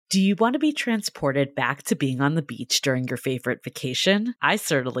Do you want to be transported back to being on the beach during your favorite vacation? I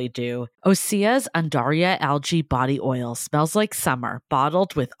certainly do. Osea's Undaria Algae Body Oil smells like summer,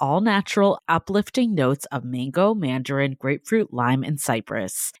 bottled with all-natural, uplifting notes of mango, mandarin, grapefruit, lime, and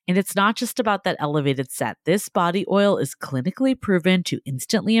cypress. And it's not just about that elevated scent. This body oil is clinically proven to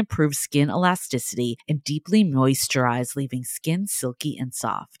instantly improve skin elasticity and deeply moisturize, leaving skin silky and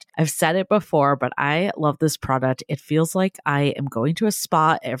soft. I've said it before, but I love this product. It feels like I am going to a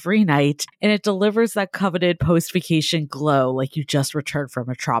spa every night, and it delivers that coveted post-vacation glow like you just returned from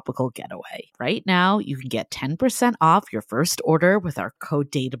a tropical getaway. Right now, you can get 10% off your first order with our code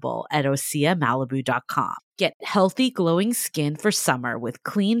DATEABLE at OseaMalibu.com. Get healthy, glowing skin for summer with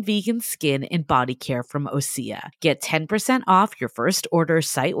clean vegan skin and body care from Osea. Get 10% off your first order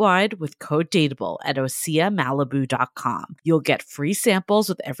site-wide with code DATEABLE at OseaMalibu.com. You'll get free samples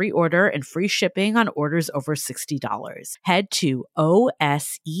with every order and free shipping on orders over $60. Head to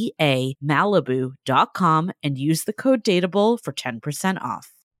OSEAMalibu.com and use the code DATEABLE for 10%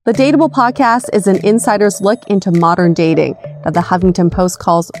 off. The Dateable podcast is an insider's look into modern dating that the Huffington Post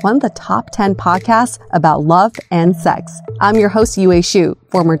calls one of the top 10 podcasts about love and sex. I'm your host, Yue Xu,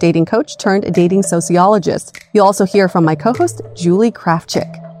 former dating coach turned dating sociologist. You'll also hear from my co-host, Julie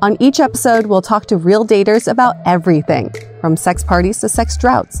Krafchick. On each episode, we'll talk to real daters about everything, from sex parties to sex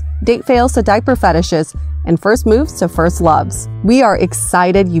droughts, date fails to diaper fetishes, and first moves to first loves. We are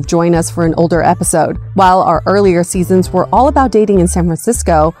excited you've joined us for an older episode. While our earlier seasons were all about dating in San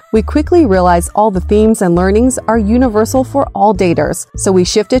Francisco, we quickly realized all the themes and learnings are universal for all daters. So we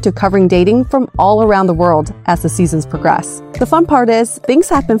shifted to covering dating from all around the world as the seasons progress. The fun part is, things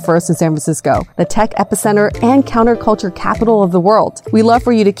happen first in San Francisco, the tech epicenter and counterculture capital of the world. We love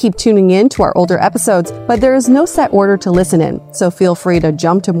for you to keep tuning in to our older episodes, but there is no set order to listen in, so feel free to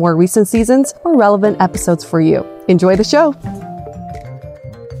jump to more recent seasons or relevant episodes for you. Enjoy the show.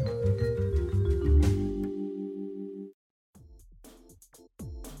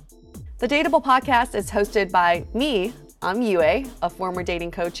 The Dateable podcast is hosted by me. I'm Yue, a former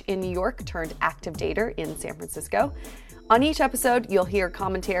dating coach in New York turned active dater in San Francisco. On each episode, you'll hear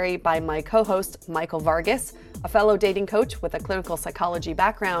commentary by my co-host, Michael Vargas, a fellow dating coach with a clinical psychology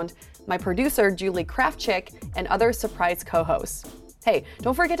background, my producer, Julie Krafchick, and other surprise co-hosts. Hey,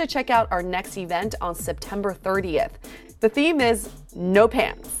 don't forget to check out our next event on September 30th. The theme is No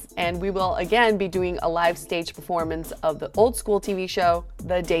Pants, and we will again be doing a live stage performance of the old school TV show,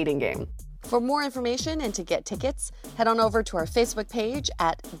 The Dating Game. For more information and to get tickets, head on over to our Facebook page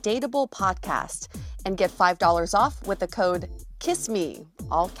at Dateable Podcast and get $5 off with the code KISSME,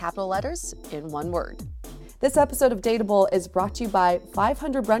 all capital letters in one word. This episode of Dateable is brought to you by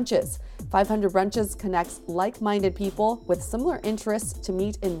 500 Brunches. 500 Brunches connects like-minded people with similar interests to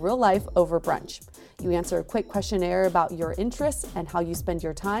meet in real life over brunch. You answer a quick questionnaire about your interests and how you spend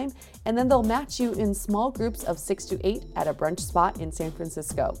your time, and then they'll match you in small groups of 6 to 8 at a brunch spot in San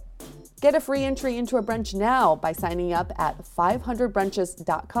Francisco. Get a free entry into a brunch now by signing up at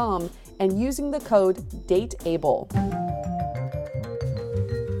 500brunches.com and using the code DATEABLE.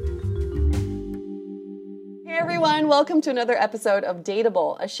 Hey everyone, welcome to another episode of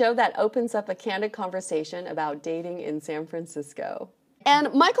Dateable, a show that opens up a candid conversation about dating in San Francisco.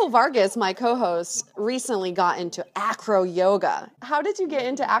 And Michael Vargas, my co-host, recently got into acro yoga. How did you get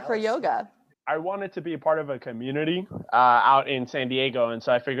into acro yoga? I wanted to be a part of a community out in San Diego, and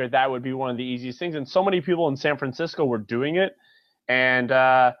so I figured that would be one of the easiest things. And so many people in San Francisco were doing it, and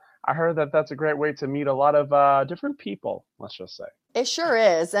I heard that that's a great way to meet a lot of different people, let's just say. It sure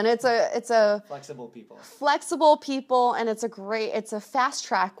is, and it's a flexible people, and it's a fast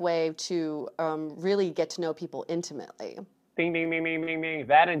track way to really get to know people intimately. Ding, ding, ding, ding, ding, ding.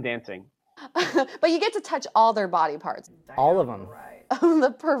 That and dancing. But you get to touch all their body parts. All of them. Right.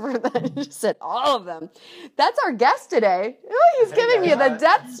 The pervert that just said all of them. That's our guest today. Ooh, he's giving me the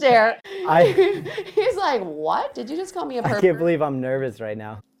death stare. He's like, what? Did you just call me a pervert? I can't believe I'm nervous right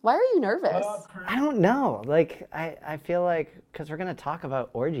now. Why are you nervous? I don't know. Like, I feel like, because we're going to talk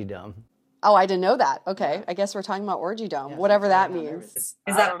about Orgy Dome. Oh, I didn't know that. Okay. I guess we're talking about Orgy Dome, whatever that means.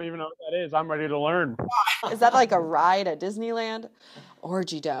 I don't even know what that is. I'm ready to learn. Is that like a ride at Disneyland?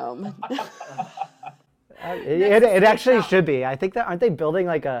 Orgy Dome. It actually should be. I think that, aren't they building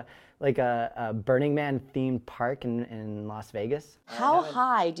like a Burning Man themed park in Las Vegas? How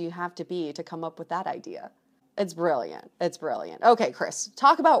high do you have to be to come up with that idea? It's brilliant. It's brilliant. Okay, Chris,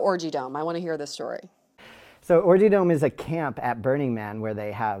 talk about Orgy Dome. I want to hear this story. So Orgy Dome is a camp at Burning Man where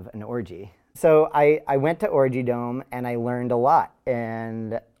they have an orgy. So I went to Orgy Dome and I learned a lot,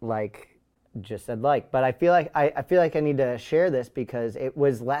 and but I feel like I need to share this because it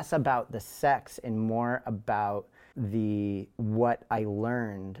was less about the sex and more about what I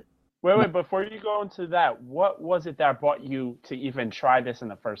learned. Wait, before you go into that, what was it that brought you to even try this in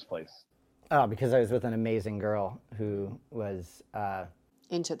the first place? Oh, because I was with an amazing girl who was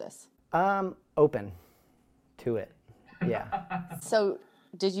Into this. open to it. Yeah. So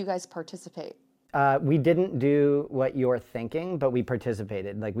did you guys participate? We didn't do what you're thinking, but we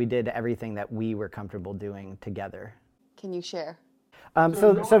participated. Like, we did everything that we were comfortable doing together. Can you share?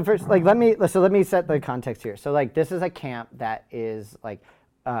 So first, like, let me set the context here. So, like, this is a camp that is like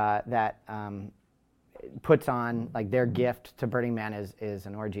puts on, like, their gift to Burning Man is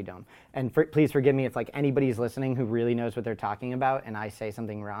an orgy dome. And please forgive me if, like, anybody's listening who really knows what they're talking about and I say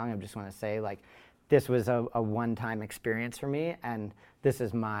something wrong. I just want to say, like, this was a one-time experience for me, and this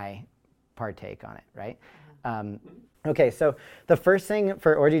is my partake on it, right? Okay, so the first thing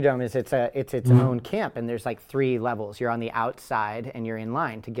for Orgy Dome is it's its own camp, and there's like 3 levels. You're on the outside, and you're in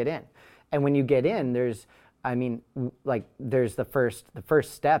line to get in. And when you get in, there's the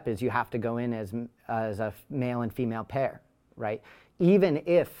first step is you have to go in as a male and female pair, right? Even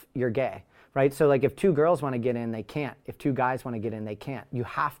if you're gay, right? So, like, if 2 girls want to get in, they can't. If 2 guys want to get in, they can't. You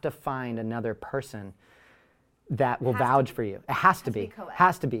have to find another person that will vouch for you. It has to be.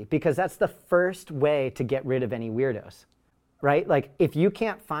 Has to be, because that's the first way to get rid of any weirdos, right? Like, if you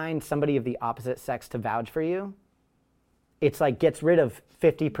can't find somebody of the opposite sex to vouch for you, it's like gets rid of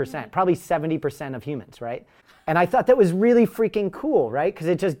 50%, probably 70% of humans, right? And I thought that was really freaking cool, right? Because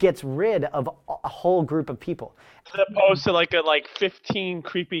it just gets rid of a whole group of people. As opposed to like 15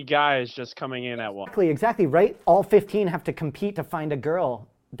 creepy guys just coming in at once. Exactly, right? All 15 have to compete to find a girl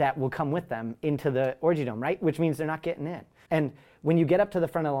that will come with them into the Orgy Dome, right? Which means they're not getting in. And when you get up to the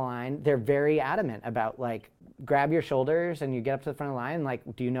front of the line, they're very adamant about, like, grab your shoulders and you get up to the front of the line, like,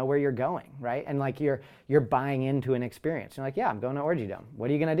 do you know where you're going, right? And, like, you're buying into an experience. You're like, yeah, I'm going to Orgy Dome. What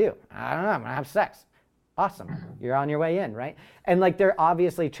are you gonna do? I don't know, I'm gonna have sex. Awesome, you're on your way in, right? And, like, they're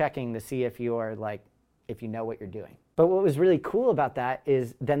obviously checking to see if you're, like, if you know what you're doing. But what was really cool about that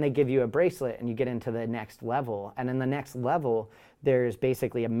is then they give you a bracelet and you get into the next level. And in the next level, there's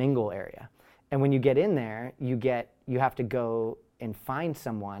basically a mingle area. And when you get in there, you have to go and find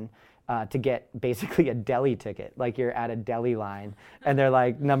someone to get basically a deli ticket. Like, you're at a deli line and they're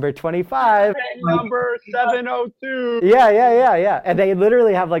like, number 25. Number 702. Yeah. And they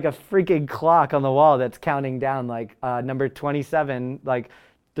literally have, like, a freaking clock on the wall that's counting down, like, number 27, like,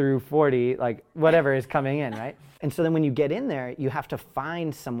 through 40, like, whatever is coming in, right? And so then when you get in there, you have to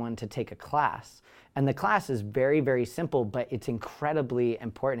find someone to take a class. And the class is very, very simple, but it's incredibly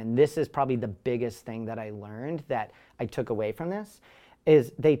important. And this is probably the biggest thing that I learned that I took away from this,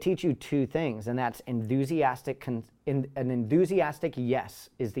 is they teach you 2 things, and that's an enthusiastic yes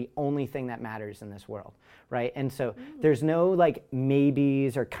is the only thing that matters in this world, right? And so there's no, like,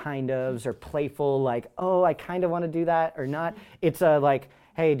 maybes or kind ofs or playful, like, oh, I kind of want to do that or not. It's a, like,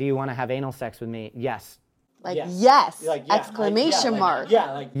 hey, do you want to have anal sex with me? Yes. Like, yes, like, yeah, exclamation mark.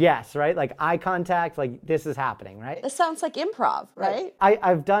 Yes, right? Like, eye contact, like, this is happening, right? This sounds like improv, right?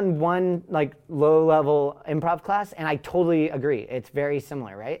 I've done one, like, low-level improv class, and I totally agree. It's very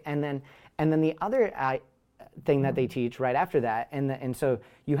similar, right? And then the other thing that they teach right after that, and so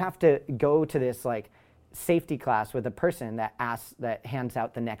you have to go to this, like, safety class with a person that hands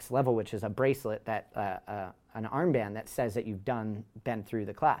out the next level, which is a bracelet, that an armband that says that you've been through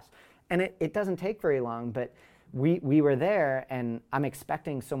the class. And it doesn't take very long, but we were there, and I'm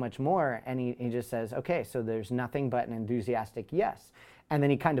expecting so much more, and he just says, okay, so there's nothing but an enthusiastic yes. And then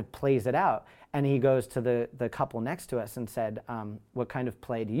he kind of plays it out, and he goes to the couple next to us and said, what kind of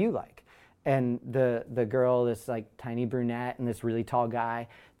play do you like? And the girl, this, like, tiny brunette, and this really tall guy,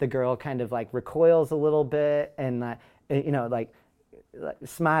 the girl kind of, like, recoils a little bit and, like,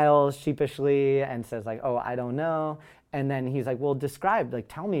 smiles sheepishly and says, like, oh, I don't know. And then he's like, well, describe, like,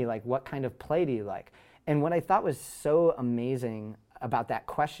 tell me, like, what kind of play do you like? And what I thought was so amazing about that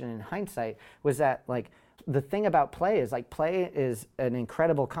question in hindsight was that, like, the thing about play is, like, play is an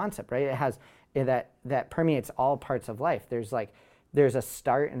incredible concept, right? It has that permeates all parts of life. There's a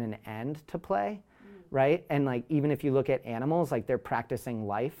start and an end to play, right? And, like, even if you look at animals, like, they're practicing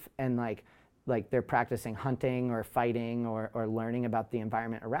life, and like they're practicing hunting or fighting or learning about the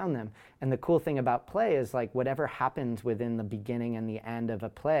environment around them. And the cool thing about play is, like, whatever happens within the beginning and the end of a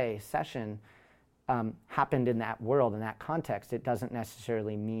play session happened in that world, in that context. It doesn't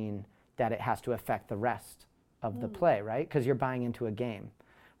necessarily mean that it has to affect the rest of the play, right? Because you're buying into a game,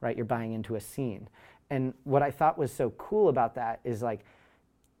 right? You're buying into a scene. And what I thought was so cool about that is, like,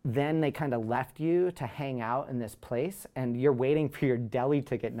 then they kind of left you to hang out in this place, and you're waiting for your deli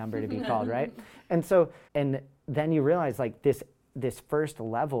ticket number to be called, right? And then you realize, like, this this first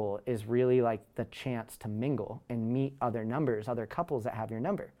level is really like the chance to mingle and meet other numbers, other couples that have your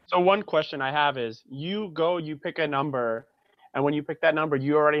number. So one question I have is, you pick a number, and when you pick that number,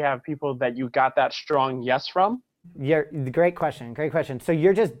 you already have people that you got that strong yes from? Yeah, great question. So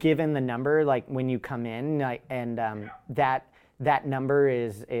you're just given the number like when you come in, like, and that number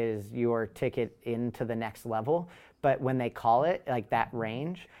is your ticket into the next level. But when they call it like that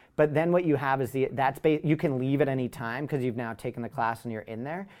range, but then what you have is you can leave at any time because you've now taken the class and you're in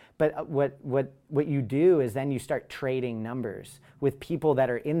there. But what you do is then you start trading numbers with people that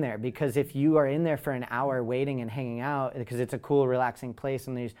are in there, because if you are in there for an hour waiting and hanging out because it's a cool, relaxing place,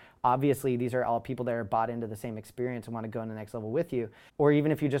 and these are all people that are bought into the same experience and want to go in the next level with you, or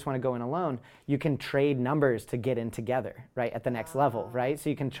even if you just want to go in alone, you can trade numbers to get in together, right, at the next level, right? So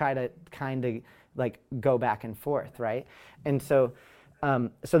you can try to kind of like go back and forth, right? And so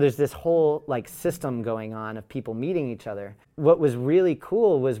there's this whole like system going on of people meeting each other. What was really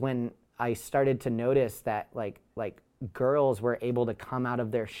cool was when I started to notice that like girls were able to come out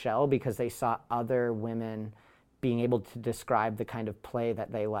of their shell because they saw other women being able to describe the kind of play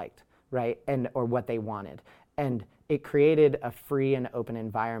that they liked, right? Or what they wanted. And it created a free and open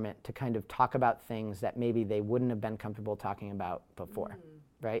environment to kind of talk about things that maybe they wouldn't have been comfortable talking about before,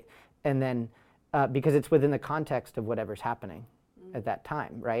 right? And then because it's within the context of whatever's happening at that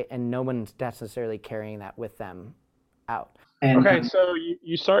time, right? And no one's necessarily carrying that with them out. Okay, so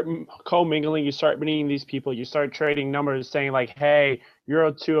you start co-mingling, you start meeting these people, you start trading numbers, saying like, hey, you're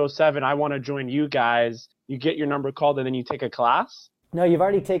 207, I want to join you guys. You get your number called, and then you take a class? No, you've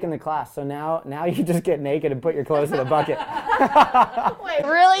already taken the class, so now you just get naked and put your clothes in a bucket. Wait,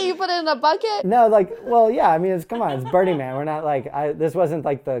 really? You put it in a bucket? No, like, well, yeah, I mean, it's Burning Man. We're not like, this wasn't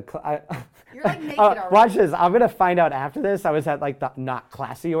like You're like naked already. Watch this. I'm going to find out after this. I was at like the not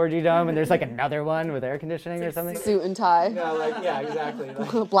classy orgy dome, and there's like another one with air conditioning or something. Suit and tie. No, like, yeah,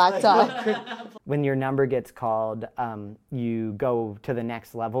 exactly. Black tie. When your number gets called, you go to the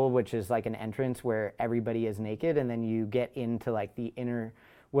next level, which is like an entrance where everybody is naked, and then you get into like the inner,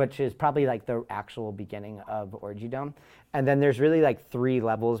 which is probably like the actual beginning of Orgy Dome. And then there's really like 3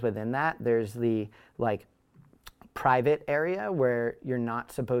 levels within that. There's the like private area where you're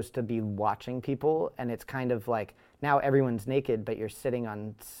not supposed to be watching people, and it's kind of like now everyone's naked, but you're sitting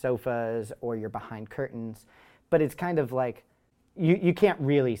on sofas or you're behind curtains, but it's kind of like you can't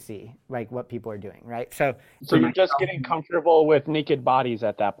really see like what people are doing, right? So you're just getting comfortable with naked bodies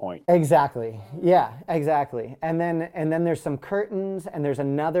at that point. Exactly. Yeah, exactly. And then there's some curtains, and there's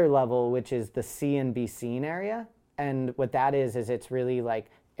another level which is the see and be seen area. And what that is it's really like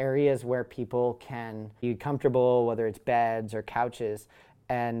areas where people can be comfortable, whether it's beds or couches.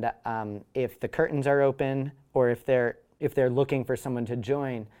 And if the curtains are open, or if they're looking for someone to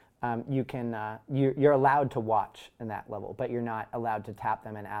join, you're allowed to watch in that level, but you're not allowed to tap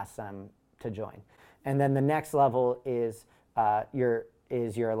them and ask them to join. And then the next level is you're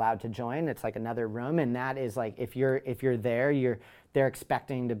allowed to join. It's like another room, and that is like if you're there, they're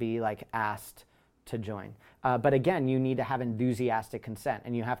expecting to be like asked to join. But again, you need to have enthusiastic consent,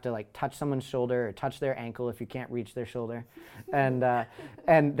 and you have to like touch someone's shoulder or touch their ankle if you can't reach their shoulder, and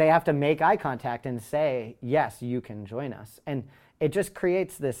they have to make eye contact and say, yes, you can join us. And it just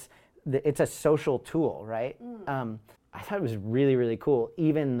creates this, it's a social tool, right? I thought it was really, really cool,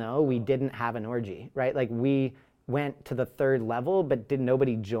 even though we didn't have an orgy, right? Like we went to the 3rd level, but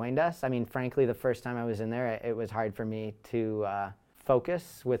nobody joined us. I mean, frankly, the first time I was in there, it was hard for me to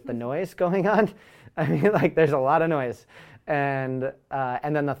focus with the noise going on. I mean, like there's a lot of noise. And then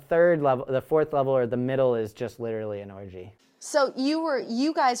the 3rd level, the 4th level, or the middle is just literally an orgy. So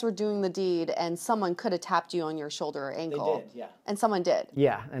you guys were doing the deed, and someone could have tapped you on your shoulder or ankle. They did, yeah. And someone did.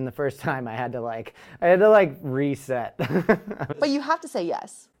 Yeah, and the first time I had to reset. But you have to say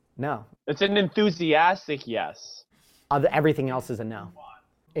yes. No. It's an enthusiastic yes. Everything else is a no.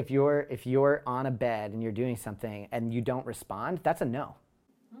 If you're on a bed and you're doing something and you don't respond, that's a no.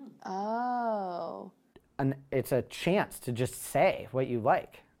 Oh. And it's a chance to just say what you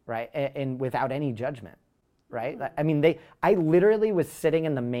like, right? And without any judgment. Right? I mean, I literally was sitting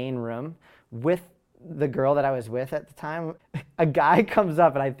in the main room with the girl that I was with at the time. A guy comes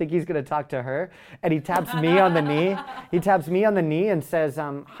up, and I think he's going to talk to her, and he taps me on the knee. He taps me on the knee and says,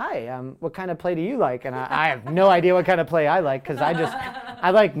 hi, what kind of play do you like? And I have no idea what kind of play I like, because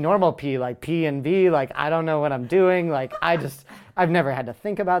I like normal P, like P and V, like I don't know what I'm doing. Like I've never had to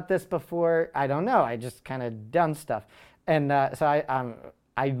think about this before. I don't know. I just kind of done stuff. And so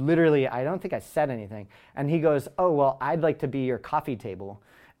I literally, I don't think I said anything. And he goes, oh, well, I'd like to be your coffee table.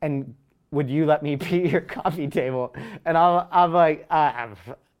 And would you let me be your coffee table? And I'm like,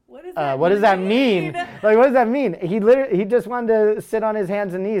 what is what does that mean? Like, what does that mean? He just wanted to sit on his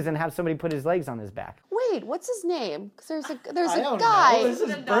hands and knees and have somebody put his legs on his back. Wait, what's his name? Because there's I a don't guy. know. This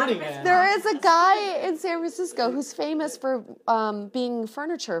is Burning Man. There is a guy in San Francisco who's famous for being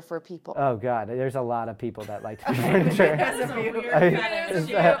furniture for people. Oh God, there's a lot of people that like to be furniture.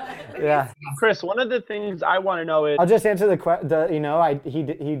 Yeah. Chris, one of the things I want to know is I'll just answer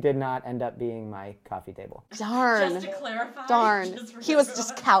he did not end up being my coffee table. Darn. Just to clarify. Darn. He was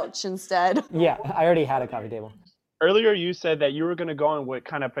just couch instead. Yeah, I already had a coffee table. earlier you said that you were going to go in with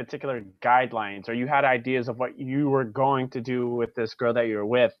kind of particular guidelines, or you had ideas of what you were going to do with this girl that you were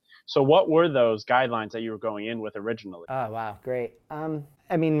with. So what were those guidelines that you were going in with originally? Oh, wow. Great.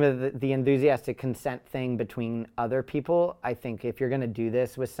 I mean, with the enthusiastic consent thing between other people, I think if you're going to do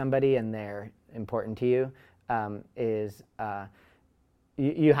this with somebody and they're important to you,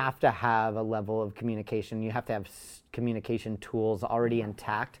 you have to have a level of communication. You have to have communication tools already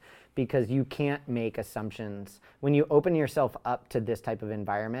intact, because you can't make assumptions. When you open yourself up to this type of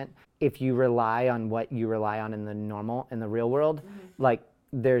environment, if you rely on what you rely on in the real world, like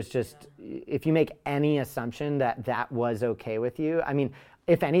there's just, if you make any assumption that that was okay with you, I mean,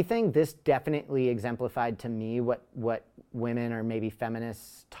 if anything, this definitely exemplified to me what women or maybe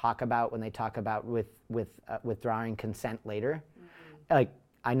feminists talk about when they talk about withdrawing consent later. Like,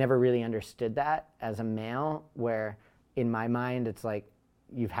 I never really understood that as a male, where in my mind it's like,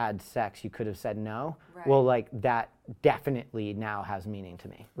 you've had sex, you could have said no. Right. Well, like that definitely now has meaning to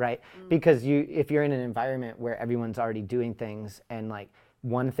me, right? Because if you're in an environment where everyone's already doing things and like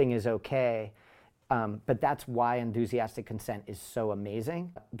one thing is okay, but that's why enthusiastic consent is so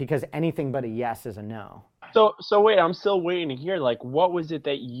amazing, because anything but a yes is a no. So wait, I'm still waiting to hear, like, what was it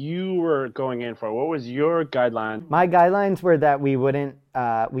that you were going in for? What was your guideline? My guidelines were that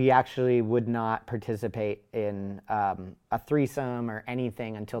we actually would not participate in a threesome or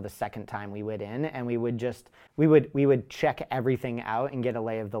anything until the second time we went in, and we would check everything out and get a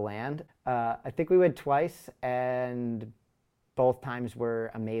lay of the land. I think we went twice, and both times were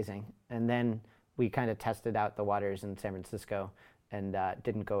amazing. And then we kind of tested out the waters in San Francisco, and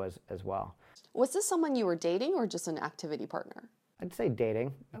didn't go as well. Was this someone you were dating or just an activity partner? I'd say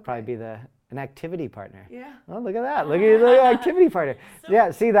dating would probably be an activity partner. Yeah. Oh, look at that. Look at activity partner.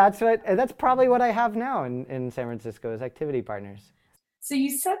 Yeah, see, that's probably what I have now in San Francisco, is activity partners. So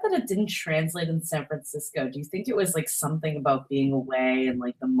you said that it didn't translate in San Francisco. Do you think it was like something about being away and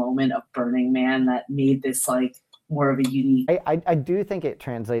like the moment of Burning Man that made this like more of a unique? I do think it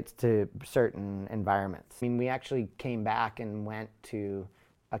translates to certain environments. I mean, we actually came back and went to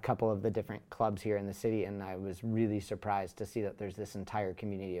a couple of the different clubs here in the city, and I was really surprised to see that there's this entire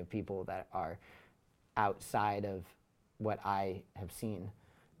community of people that are outside of what I have seen.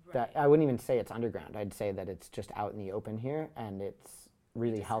 Right. That I wouldn't even say it's underground. I'd say that it's just out in the open here, and it's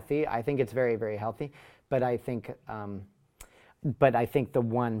really healthy. I think it's very, very healthy. But I think the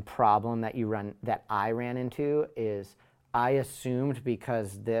one problem that I ran into is I assumed,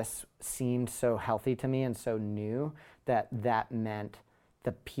 because this seemed so healthy to me and so new, that meant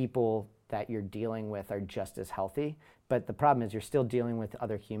the people that you're dealing with are just as healthy. But the problem is you're still dealing with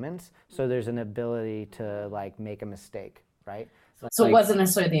other humans, so there's an ability to like make a mistake, right? So it wasn't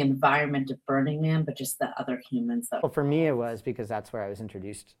necessarily the environment of Burning Man, but just the other humans that. Well, for me it was, because that's where I was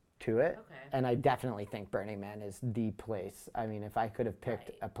introduced to it. Okay. And I definitely think Burning Man is the place. I mean, if I could have picked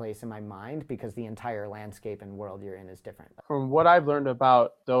a place in my mind, because the entire landscape and world you're in is different. From what I've learned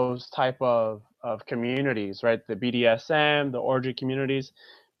about those type of communities, right, the BDSM, the orgy communities,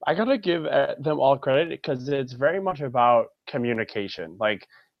 I gotta give them all credit, because it's very much about communication. Like,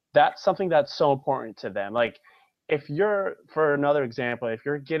 that's something that's so important to them. Like, for another example, if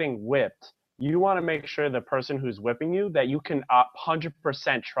you're getting whipped, you want to make sure the person who's whipping you, that you can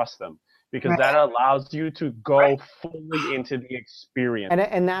 100% trust them, because that allows you to go fully into the experience.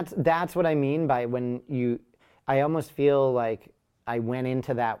 And that's what I mean by I almost feel like I went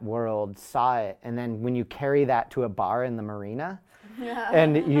into that world, saw it, and then when you carry that to a bar in the marina,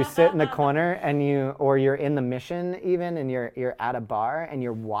 and you sit in the corner or you're in the Mission even, and you're at a bar and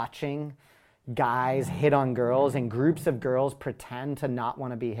you're watching guys hit on girls, and groups of girls pretend to not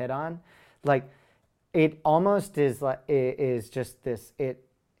want to be hit on. Like, it almost is like, it is just this,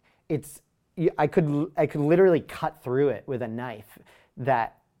 I could literally cut through it with a knife,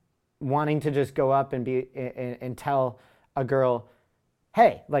 that wanting to just go up and tell a girl,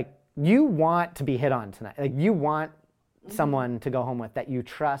 hey, like, you want to be hit on tonight. Like, you want someone to go home with that you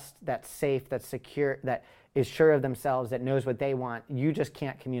trust, that's safe, that's secure, that is sure of themselves, that knows what they want. You just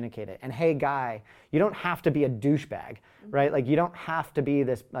can't communicate it. And hey, guy, you don't have to be a douchebag, right? Like, you don't have to be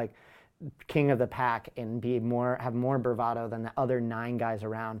this, like, king of the pack and have more bravado than the other 9 guys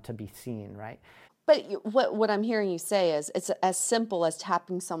around to be seen, right? But what I'm hearing you say is it's as simple as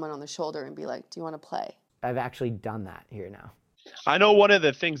tapping someone on the shoulder and be like, do you want to play? I've actually done that here now. I know one of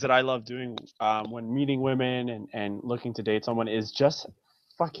the things that I love doing when meeting women and looking to date someone is just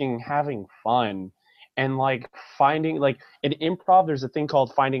fucking having fun and like finding, like in improv, there's a thing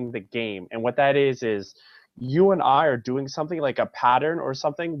called finding the game. And what that is you and I are doing something like a pattern or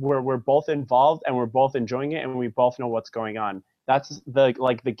something where we're both involved and we're both enjoying it and we both know what's going on. That's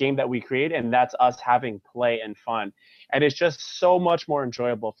the game that we create, and that's us having play and fun. And it's just so much more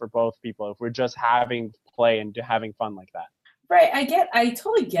enjoyable for both people if we're just having play and having fun like that. Right. I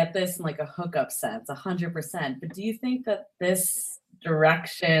totally get this in like a hookup sense, 100%. But do you think that this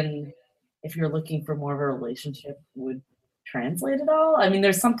direction, if you're looking for more of a relationship, would translate at all? I mean,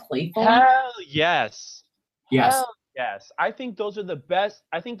 there's some playful. Hell yes. Yes. Hell yes. I think those are the best.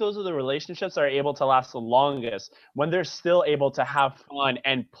 I think those are the relationships that are able to last the longest when they're still able to have fun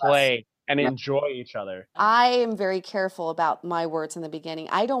and play and enjoy each other. I am very careful about my words in the beginning.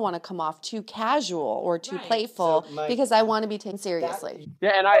 I don't want to come off too casual or too playful because I want to be taken seriously.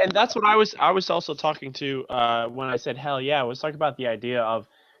 Yeah, and that's what I was also talking to when I said hell yeah. I was talking about the idea of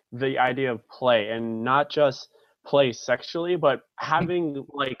play, and not just play sexually, but having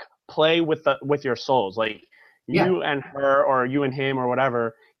like play with your souls. Like you and her, or you and him, or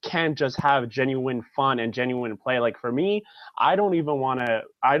whatever, can just have genuine fun and genuine play. Like for me, I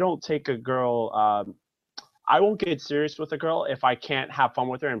don't take a girl, I won't get serious with a girl if I can't have fun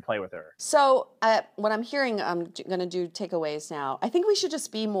with her and play with her. So what I'm hearing, I'm going to do takeaways now. I think we should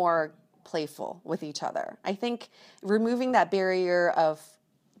just be more playful with each other. I think removing that barrier of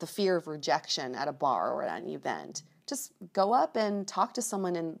the fear of rejection at a bar or at an event, just go up and talk to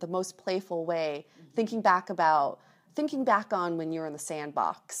someone in the most playful way, thinking back on when you're in the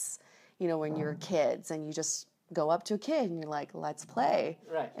sandbox, when you're kids and you just go up to a kid and you're like, let's play.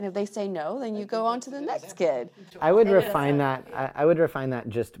 Right. And if they say no, then you go on to the next kid. I would refine that. I would refine that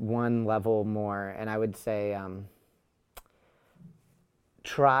just one level more, and I would say,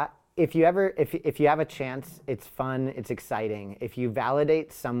 try. If you have a chance, it's fun, it's exciting. If you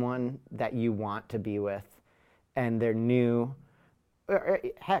validate someone that you want to be with, and they're new, or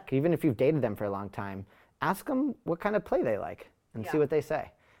heck, even if you've dated them for a long time, ask them what kind of play they like and see what they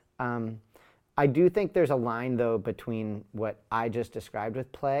say. I do think there's a line, though, between what I just described with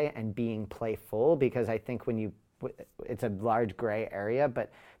play and being playful, because I think it's a large gray area,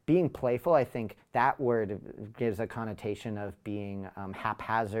 but being playful, I think that word gives a connotation of being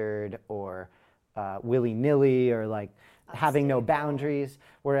haphazard or willy-nilly, or like having no boundaries,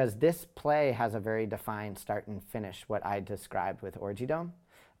 whereas this play has a very defined start and finish, what I described with Orgy Dome.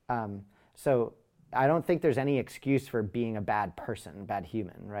 So I don't think there's any excuse for being a bad person, bad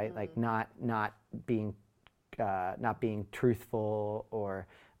human, right? Like not being truthful, or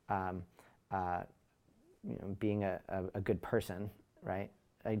being a good person, right?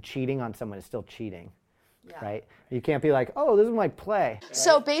 Cheating on someone is still cheating. Right? You can't be like, oh, this is my play.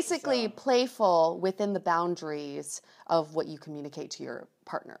 So basically playful within the boundaries of what you communicate to your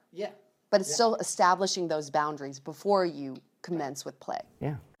partner. Yeah. But it's still establishing those boundaries before you commence with play.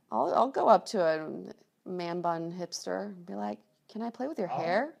 Yeah. I'll go up to a man bun hipster and be like, can I play with your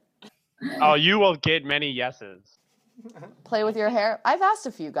hair? Oh, you will get many yeses. Play with your hair? I've asked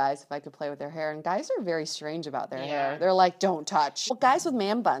a few guys if I could play with their hair, and guys are very strange about their hair. They're like, don't touch. Well, guys with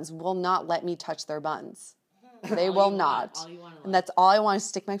man buns will not let me touch their buns. They will not. And that's all I want is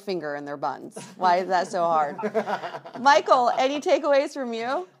stick my finger in their buns. Why is that so hard? Michael, any takeaways from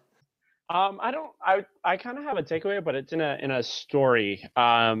you? I kind of have a takeaway, but it's in a story.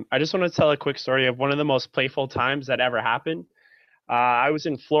 I just want to tell a quick story of one of the most playful times that ever happened. I was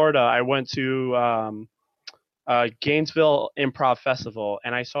in Florida. I went to Gainesville Improv Festival,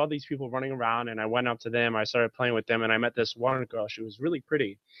 and I saw these people running around, and I went up to them. I started playing with them, and I met this one girl. She was really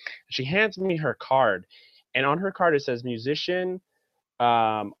pretty. She hands me her card, and on her card it says musician,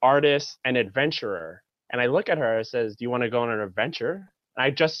 artist, and adventurer. And I look at her. It says, "Do you want to go on an adventure?" And I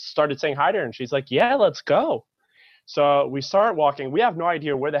just started saying hi to her, and she's like, "Yeah, let's go." So we start walking. We have no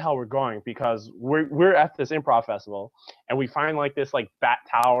idea where the hell we're going, because we're at this improv festival, and we find like this like bat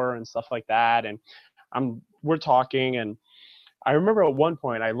tower and stuff like that, and we're talking, and I remember at one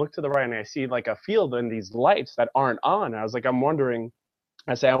point I look to the right and I see like a field and these lights that aren't on. I was like, I wonder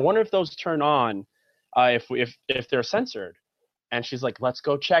if those turn on if they're censored. And she's like, let's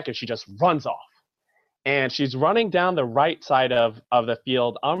go check. And she just runs off. And she's running down the right side of the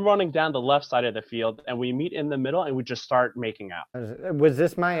field. I'm running down the left side of the field, and we meet in the middle and we just start making out. Was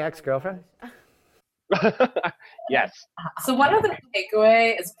this my ex-girlfriend? Yes. So one other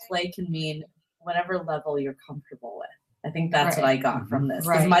takeaway is play can mean whatever level you're comfortable with. I think that's what I got from this.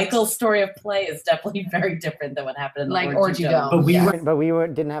 Because Michael's story of play is definitely very different than what happened in the orgy dome. But we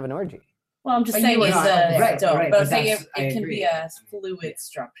didn't have an orgy. Well, I'm just saying it's a dome, but I'm saying it can be a fluid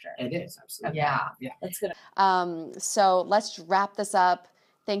structure. It is, absolutely. Yeah. That's good. So let's wrap this up.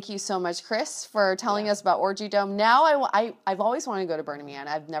 Thank you so much, Chris, for telling us about Orgy Dome. Now I've always wanted to go to Burning Man.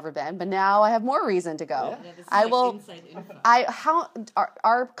 I've never been, but now I have more reason to go. Yeah, this is I like will. inside info. How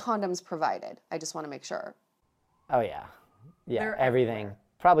are condoms provided? I just want to make sure. Oh yeah, They're everything. everywhere.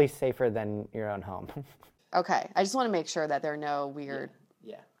 Probably safer than your own home. Okay, I just want to make sure that there are no weird.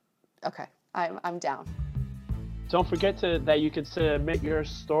 Yeah. Okay, I'm down. Don't forget that you can submit your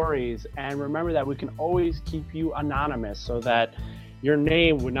stories, and remember that we can always keep you anonymous so that your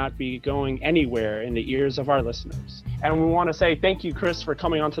name would not be going anywhere in the ears of our listeners. And we want to say thank you, Chris, for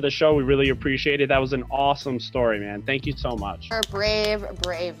coming onto the show. We really appreciate it. That was an awesome story, man. Thank you so much. You're a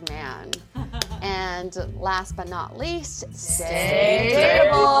brave man. And last but not least, stay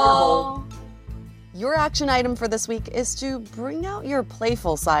dateable. Your action item for this week is to bring out your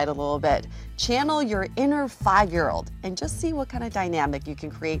playful side a little bit. Channel your inner 5-year-old and just see what kind of dynamic you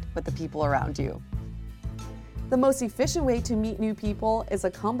can create with the people around you. The most efficient way to meet new people is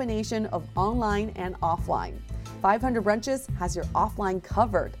a combination of online and offline. 500 Brunches has your offline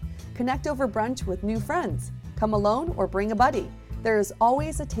covered. Connect over brunch with new friends. Come alone or bring a buddy. There is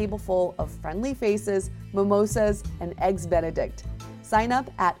always a table full of friendly faces, mimosas, and eggs Benedict. Sign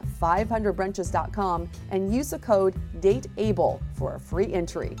up at 500brunches.com and use the code DATEABLE for a free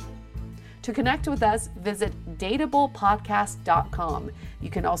entry. To connect with us, visit dateablepodcast.com. You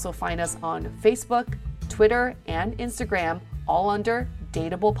can also find us on Facebook, Twitter, and Instagram, all under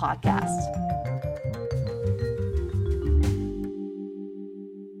Dateable Podcast.